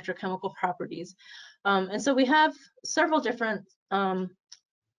the electrochemical properties. And so we have several different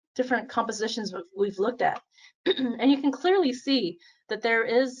compositions we've looked at. And you can clearly see that there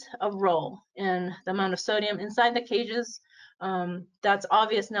is a role in the amount of sodium inside the cages. That's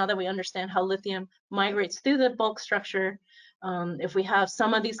obvious now that we understand how lithium migrates through the bulk structure. If we have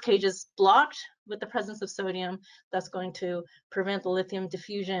some of these cages blocked with the presence of sodium, that's going to prevent the lithium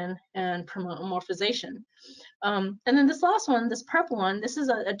diffusion and promote amorphization. And then this last one, this purple one, this is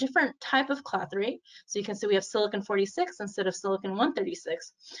a different type of clathrate. So you can see we have silicon 46 instead of silicon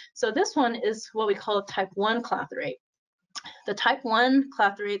 136. So this one is what we call type 1 clathrate. The type 1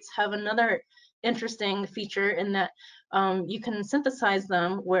 clathrates have another interesting feature in that you can synthesize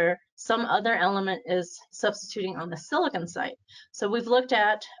them where some other element is substituting on the silicon site. So we've looked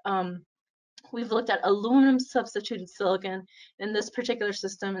at aluminum substituted silicon in this particular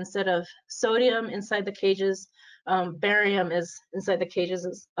system instead of sodium inside the cages. Barium is inside the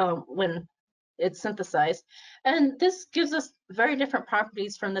cages when it's synthesized. And this gives us very different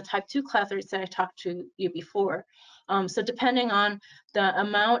properties from the type 2 clathrates that I talked to you before. So depending on the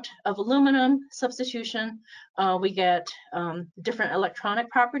amount of aluminum substitution, we get different electronic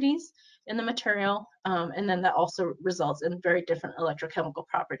properties in the material, and then that also results in very different electrochemical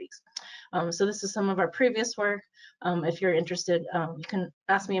properties. So this is some of our previous work. If you're interested, you can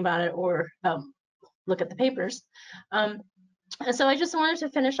ask me about it or look at the papers. And so I just wanted to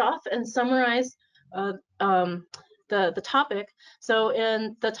finish off and summarize the topic. So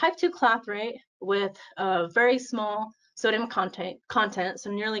in the type 2 clathrate with very small sodium content,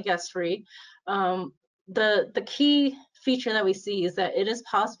 so nearly gas-free, the key feature that we see is that it is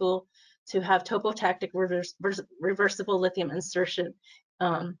possible to have topotactic reversible lithium insertion.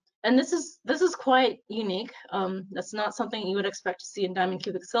 And this is quite unique. That's not something you would expect to see in diamond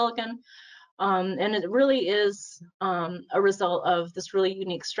cubic silicon. And it really is a result of this really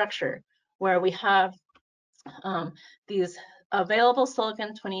unique structure where we have these available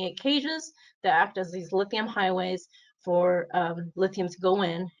silicon 28 cages that act as these lithium highways for lithium to go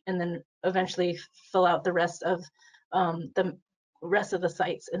in and then eventually fill out the rest of the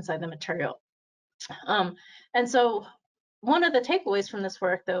sites inside the material. And so one of the takeaways from this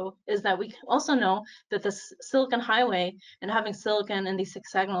work, though, is that we also know that this silicon highway and having silicon in these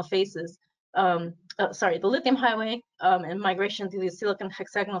hexagonal faces, the lithium highway and migration through these silicon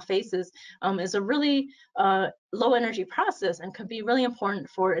hexagonal faces is a really low energy process and could be really important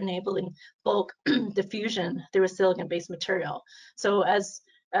for enabling bulk diffusion through a silicon-based material. So as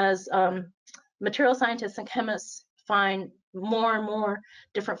material scientists and chemists find more and more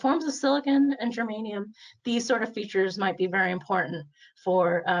different forms of silicon and germanium, these sort of features might be very important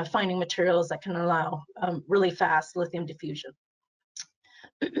for finding materials that can allow really fast lithium diffusion.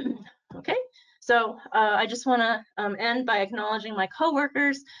 Okay, so I just want to end by acknowledging my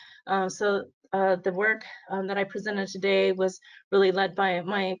coworkers. The work that I presented today was really led by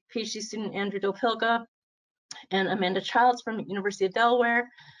my PhD student Andrew Dopilka and Amanda Childs from University of Delaware.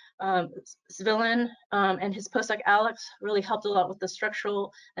 Svilin and his postdoc Alex really helped a lot with the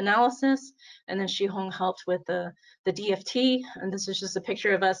structural analysis, and then Shihong helped with the DFT. And this is just a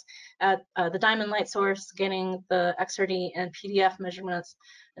picture of us at the diamond light source getting the XRD and PDF measurements.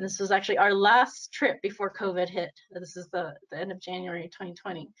 And this was actually our last trip before COVID hit. This is the end of January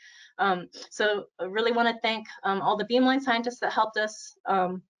 2020. So I really want to thank all the beamline scientists that helped us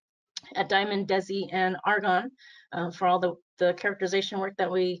at Diamond, DESI, and Argon for all the characterization work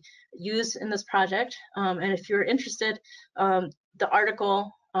that we use in this project. And if you're interested, the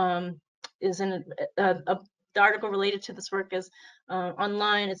article is in the article related to this work is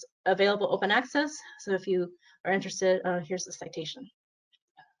online. It's available open access. So if you are interested, here's the citation.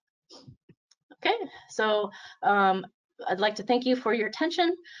 Okay, so I'd like to thank you for your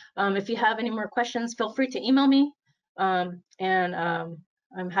attention. If you have any more questions, feel free to email me. I'm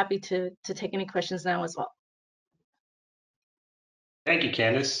happy to take any questions now as well. Thank you,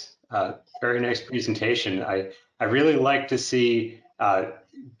 Candice. Very nice presentation. I really like to see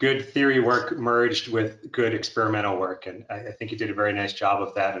good theory work merged with good experimental work, and I think you did a very nice job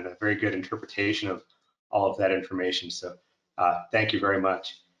of that and a very good interpretation of all of that information. So thank you very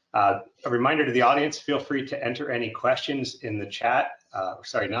much. A reminder to the audience, feel free to enter any questions in the chat,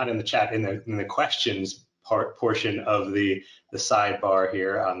 sorry, not in the chat, in the questions portion of the sidebar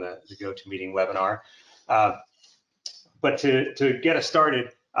here on the GoToMeeting webinar. But to get us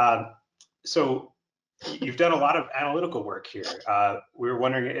started, so you've done a lot of analytical work here. We were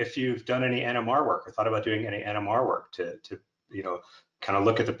wondering if you've done any NMR work or thought about doing any NMR work to kind of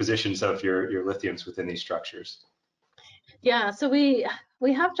look at the positions of your lithiums within these structures. Yeah, so we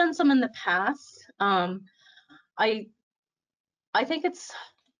have done some in the past. I think it's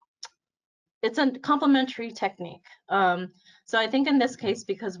a complementary technique. So I think in this case,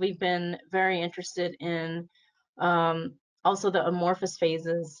 because we've been very interested in also the amorphous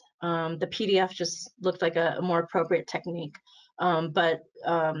phases, the PDF just looked like a more appropriate technique. But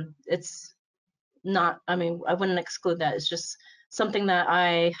it's not, I mean, I wouldn't exclude that. It's just something that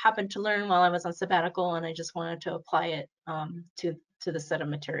I happened to learn while I was on sabbatical, and I just wanted to apply it to the set of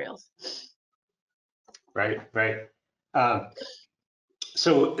materials. Right, right.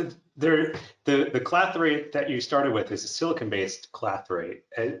 So the clathrate that you started with is a silicon-based clathrate.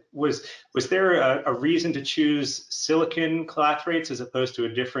 Was there a reason to choose silicon clathrates as opposed to a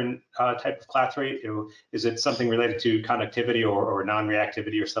different type of clathrate? Is it something related to conductivity or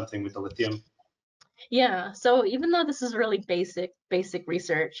non-reactivity or something with the lithium? Yeah, so even though this is really basic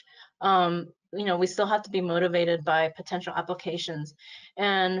research, we still have to be motivated by potential applications.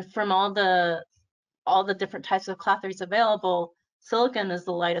 And from all the different types of clathrates available, silicon is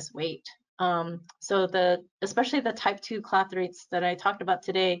the lightest weight. So especially the type 2 clathrates that I talked about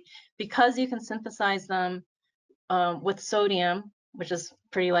today, because you can synthesize them with sodium, which is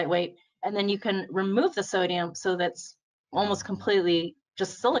pretty lightweight, and then you can remove the sodium, so that's almost completely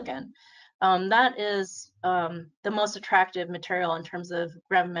just silicon. That is the most attractive material in terms of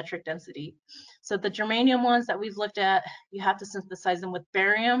gravimetric density. So the germanium ones that we've looked at, you have to synthesize them with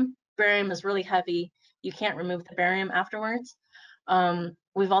barium. Barium is really heavy. You can't remove the barium afterwards.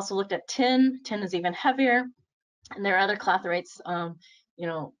 We've also looked at tin. Tin is even heavier. And there are other clathrates,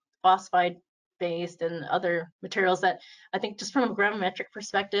 phosphide based and other materials that I think just from a gravimetric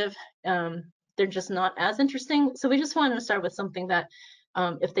perspective, they're just not as interesting. So we just wanted to start with something that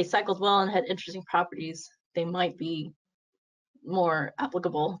if they cycled well and had interesting properties, they might be more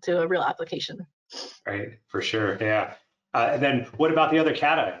applicable to a real application. Right, for sure, yeah. And then what about the other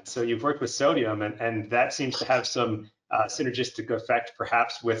cations? So you've worked with sodium, and that seems to have some synergistic effect,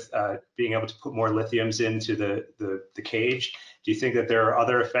 perhaps with being able to put more lithiums into the cage. Do you think that there are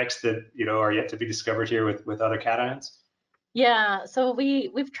other effects that are yet to be discovered here with other cations? Yeah, so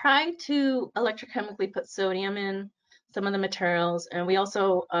we've tried to electrochemically put sodium in some of the materials, and we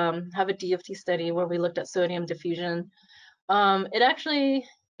also have a DFT study where we looked at sodium diffusion.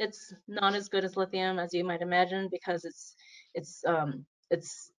 It's not as good as lithium, as you might imagine, because it's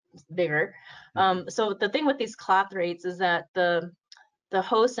bigger. So the thing with these clathrates is that the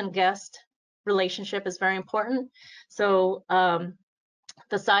host and guest relationship is very important. So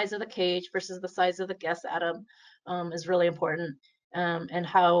the size of the cage versus the size of the guest atom is really important, and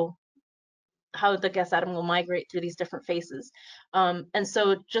how the guest atom will migrate through these different phases. And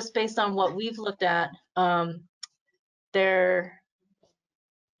so just based on what we've looked at, there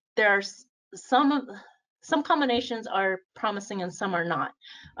are some combinations are promising and some are not,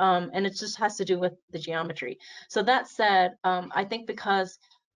 and it just has to do with the geometry. So that said, I think because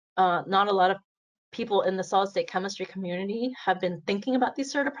not a lot of people in the solid state chemistry community have been thinking about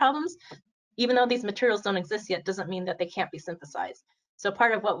these sort of problems, even though these materials don't exist yet, doesn't mean that they can't be synthesized. So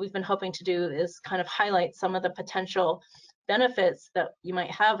part of what we've been hoping to do is kind of highlight some of the potential benefits that you might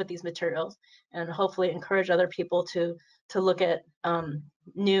have with these materials, and hopefully encourage other people to look at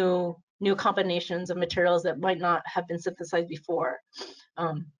new combinations of materials that might not have been synthesized before.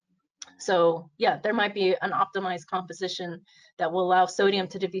 So yeah, there might be an optimized composition that will allow sodium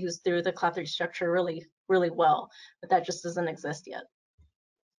to diffuse through the clathrate structure really, really well, but that just doesn't exist yet.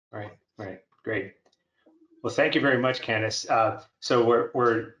 Right, great. Well, thank you very much, Candice. So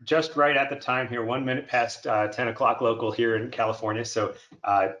we're just right at the time here, 1 minute past 10 o'clock local here in California. So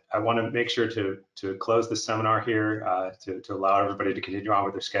I want to make sure to close the seminar here to allow everybody to continue on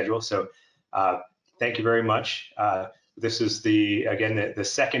with their schedule. So thank you very much. This is again the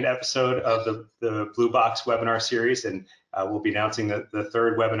second episode of the Blue Box webinar series, and we'll be announcing the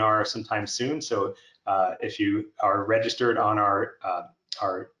third webinar sometime soon. So if you are registered on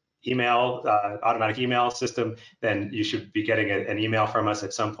our email, automatic email system, then you should be getting an email from us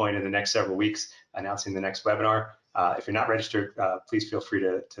at some point in the next several weeks announcing the next webinar. If you're not registered, please feel free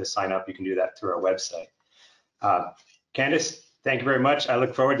to sign up. You can do that through our website. Candace, thank you very much. I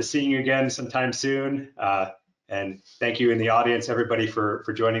look forward to seeing you again sometime soon. And thank you in the audience, everybody,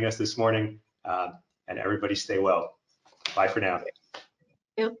 for joining us this morning. And everybody stay well. Bye for now.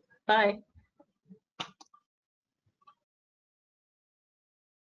 Yep. Bye.